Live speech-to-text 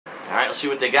Alright, let's see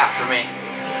what they got for me.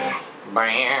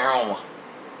 Bam.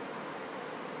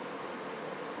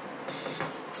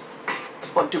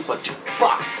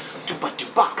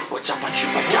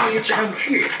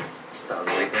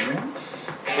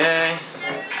 Okay.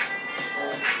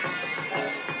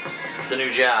 It's the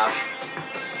new job.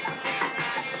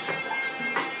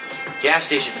 Gas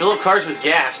station. Fill up cars with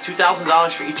gas.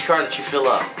 $2,000 for each car that you fill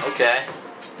up. Okay.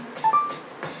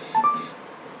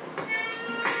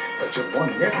 But you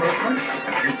won never.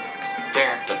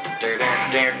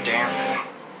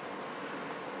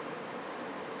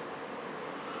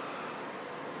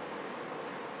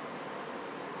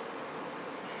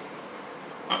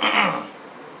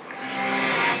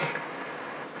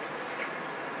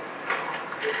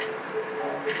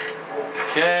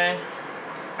 Okay.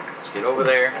 Let's get over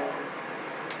there.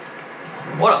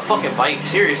 What a fucking bike.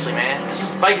 Seriously, man.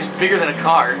 This bike is bigger than a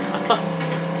car.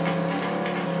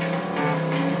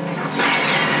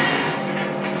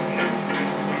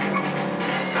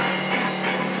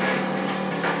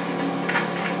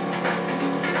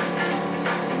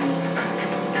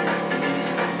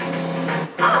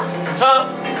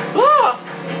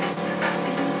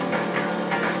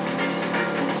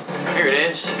 Here it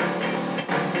is.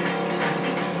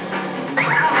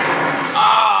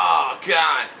 Oh,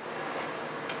 God.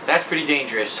 That's pretty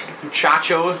dangerous.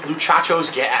 Luchacho's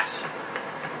gas.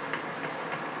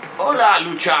 Hola,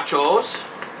 Luchachos.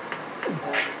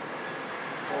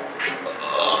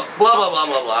 Blah, blah, blah,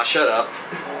 blah, blah. Shut up.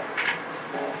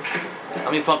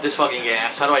 Let me pump this fucking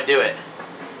gas. How do I do it?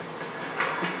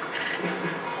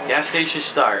 Gas station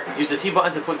start. Use the T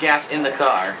button to put gas in the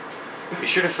car. Be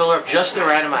sure to fill up just the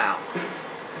right amount.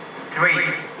 3,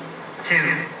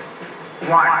 2,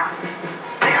 1.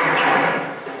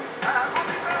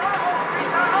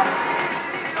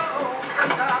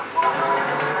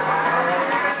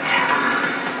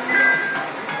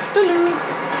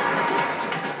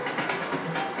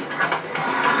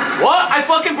 What? I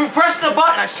fucking pressed the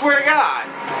button, I swear to God.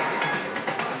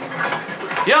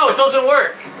 Yo, it doesn't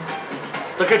work.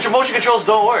 The motion controls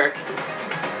don't work.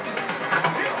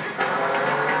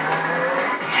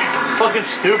 It's fucking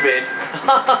stupid.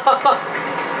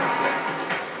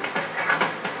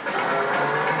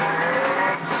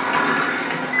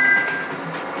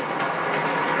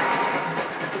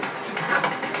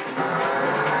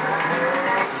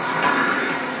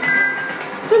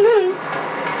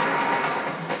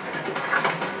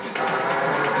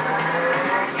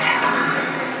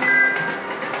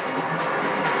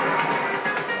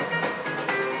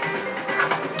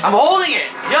 I'm holding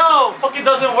it! Yo, fucking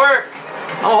doesn't work!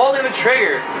 I'm holding the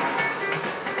trigger.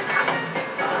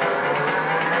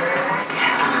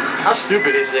 How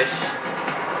stupid is this?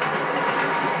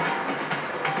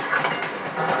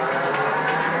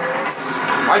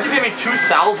 Why'd you pay me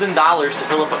 $2,000 to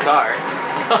fill up a car?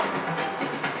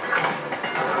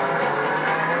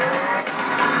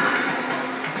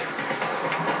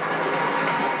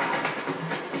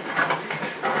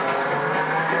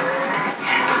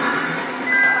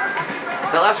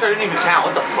 That last car didn't even count.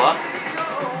 What the fuck?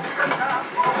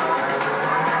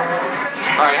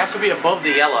 Alright, it has to be above the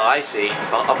yellow. I see.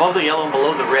 Above the yellow and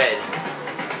below the red.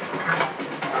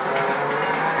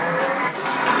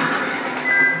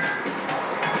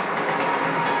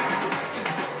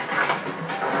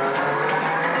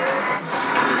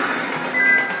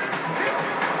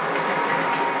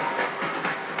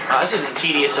 This isn't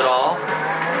tedious at all.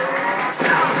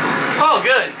 Oh,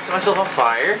 good. Set myself on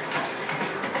fire.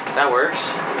 That works.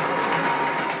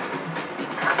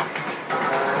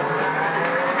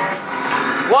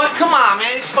 What? Come on,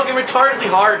 man. It's fucking retardedly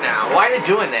hard now. Why are they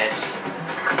doing this?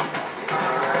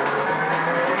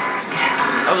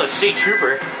 That was a state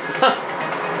trooper.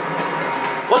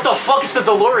 What the fuck is the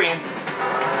DeLorean?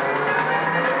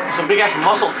 Some big ass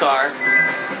muscle car.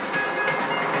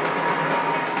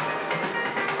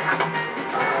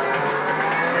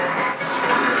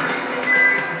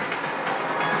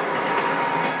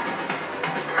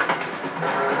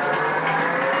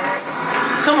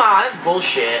 Come on, that's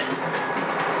bullshit.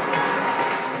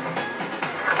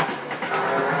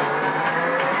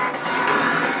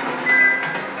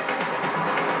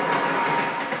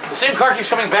 The same car keeps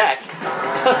coming back.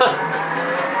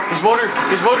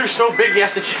 His motor's so big he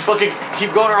has to fucking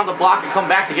keep going around the block and come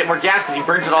back to get more gas because he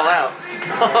burns it all out.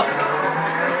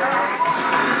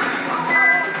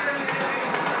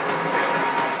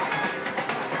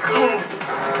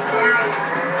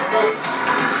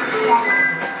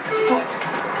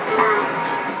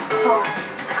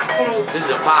 This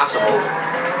is impossible.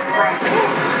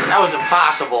 That was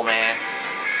impossible, man.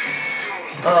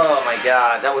 Oh my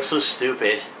god, that was so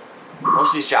stupid. Most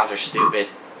of these jobs are stupid.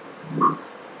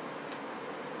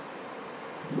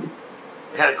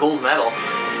 Got a gold medal.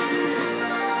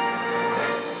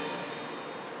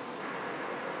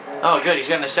 Oh, good. He's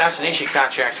got an assassination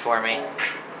contract for me.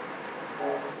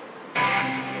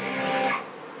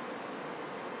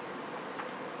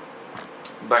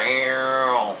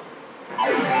 Bow.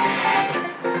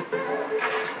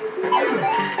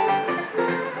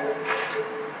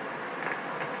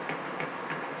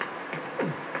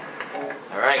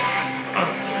 Alright.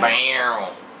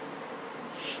 Bow.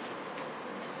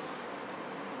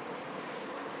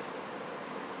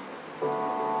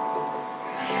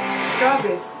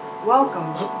 Travis,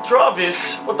 welcome.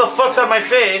 Travis, what the fuck's on my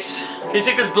face? Can you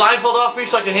take this blindfold off me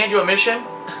so I can hand you a mission?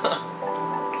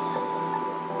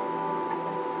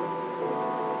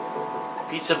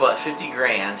 Pizza butt, 50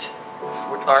 grand.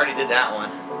 We already did that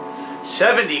one.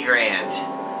 70 grand.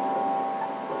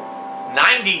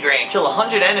 90 grand. Kill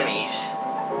 100 enemies.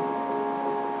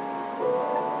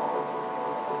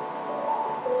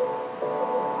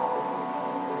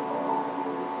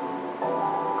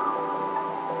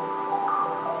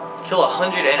 Kill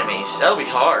 100 enemies. That'll be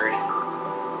hard.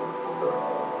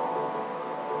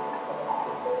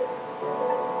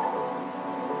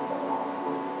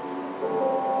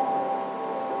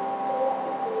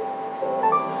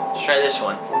 Let's try this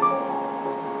one.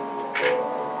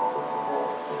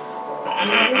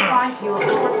 You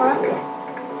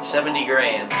overclocked? 70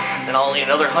 grand. And I'll need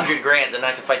another 100 grand, then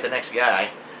I can fight the next guy.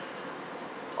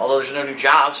 Although there's no new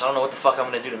jobs, so I don't know what the fuck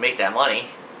I'm gonna do to make that money.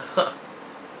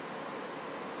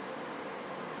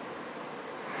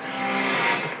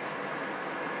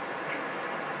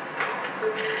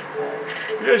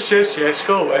 Yes,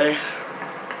 go away.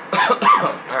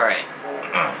 Alright.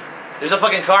 There's a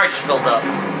fucking car just filled up.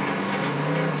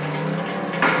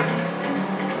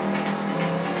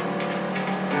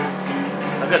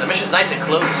 Oh good, the mission's nice and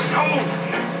close.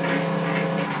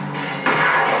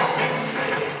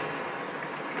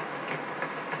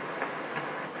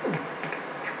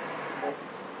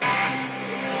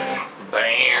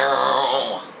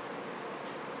 Bam!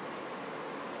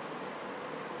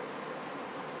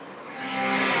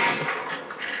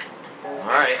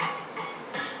 Alright.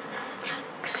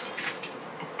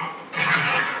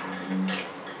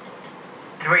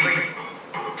 Three,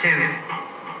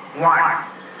 two,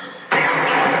 one.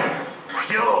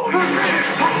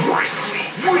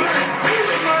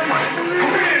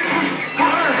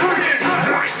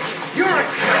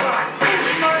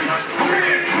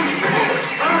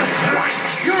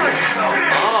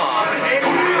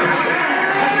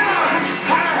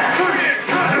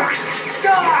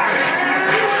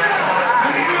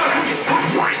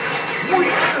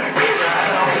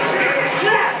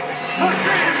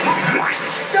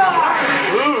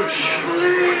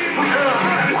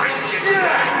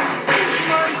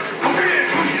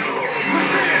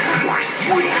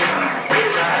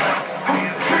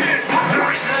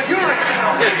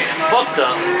 Fucked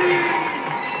up.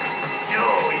 Yo,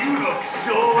 you look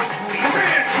so sweet.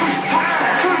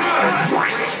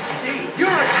 You're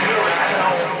a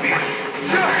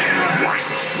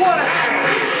what a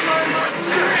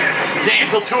Damn,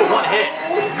 kill 2 in 1 hit.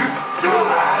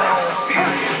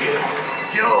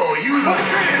 Yo, you look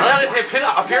I let it pin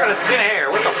up here in the thin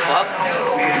air. What the fuck?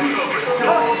 you look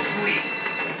so sweet.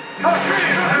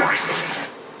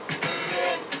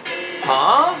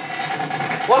 Huh?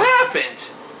 What happened?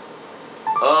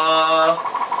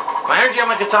 My energy on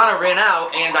my katana ran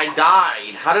out and I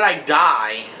died. How did I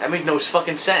die? That made no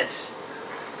fucking sense.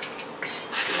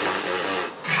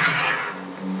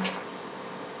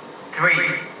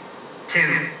 Three,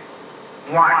 two,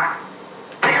 one.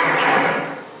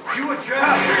 You a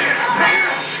trap.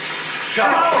 Go.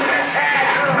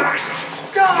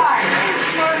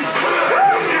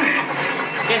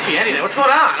 Can't see anything. What's going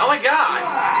on? Oh my god.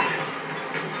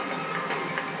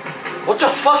 What the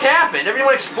fuck happened?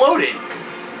 Everyone exploded.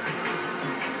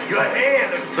 Your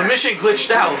hand is The mission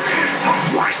glitched out.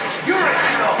 You're a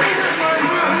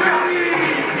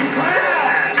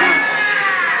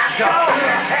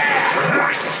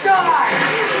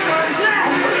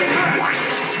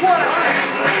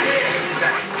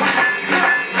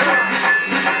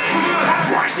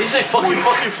Did you say fuck you,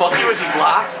 fuck you, fuck you as he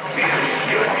blocked?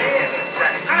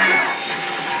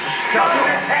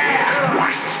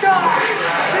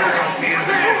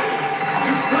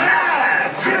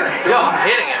 Yo, I'm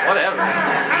hitting it, whatever.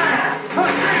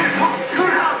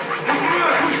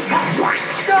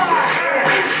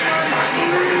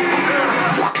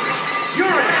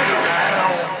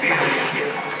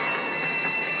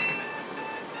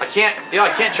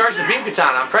 I can't charge the beam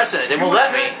katana. I'm pressing it. They won't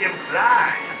let me.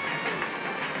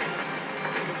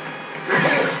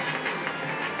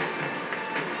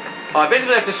 Oh, I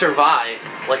basically have to survive.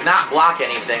 Like, not block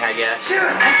anything, I guess.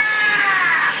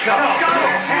 Go.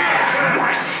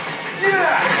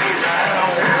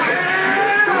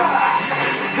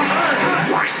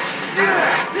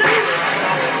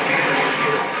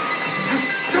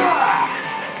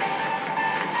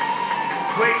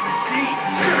 Wait and see.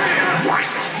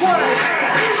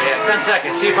 Yeah, 10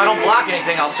 seconds. See, if I don't block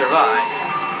anything, I'll survive.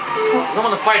 There's no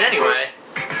one to fight anyway.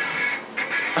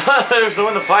 There's no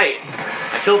one to fight.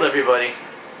 I killed everybody.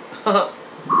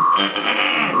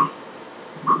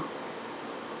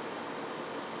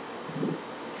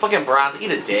 Fucking bronze,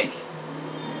 eat a dick.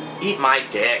 Eat my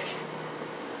dick.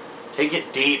 Take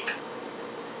it deep.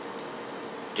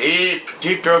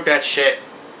 Deep throat that shit.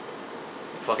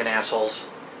 You fucking assholes.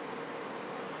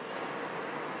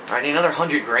 I need another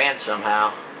 100 grand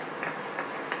somehow.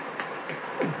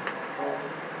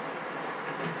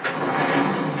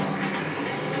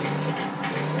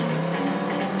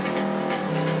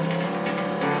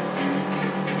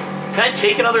 Can I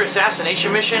take another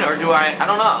assassination mission, or do I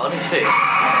don't know, let me see.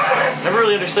 Never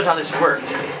really understood how this worked.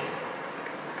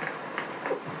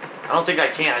 I don't think I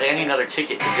can. I think I need another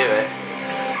ticket to do it.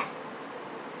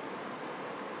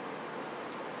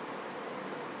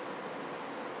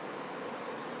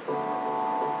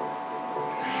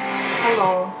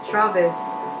 Hello, Travis.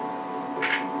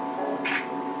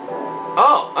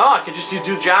 Oh, I could just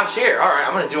do jobs here. Alright,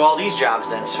 I'm gonna do all these jobs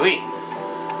then. Sweet.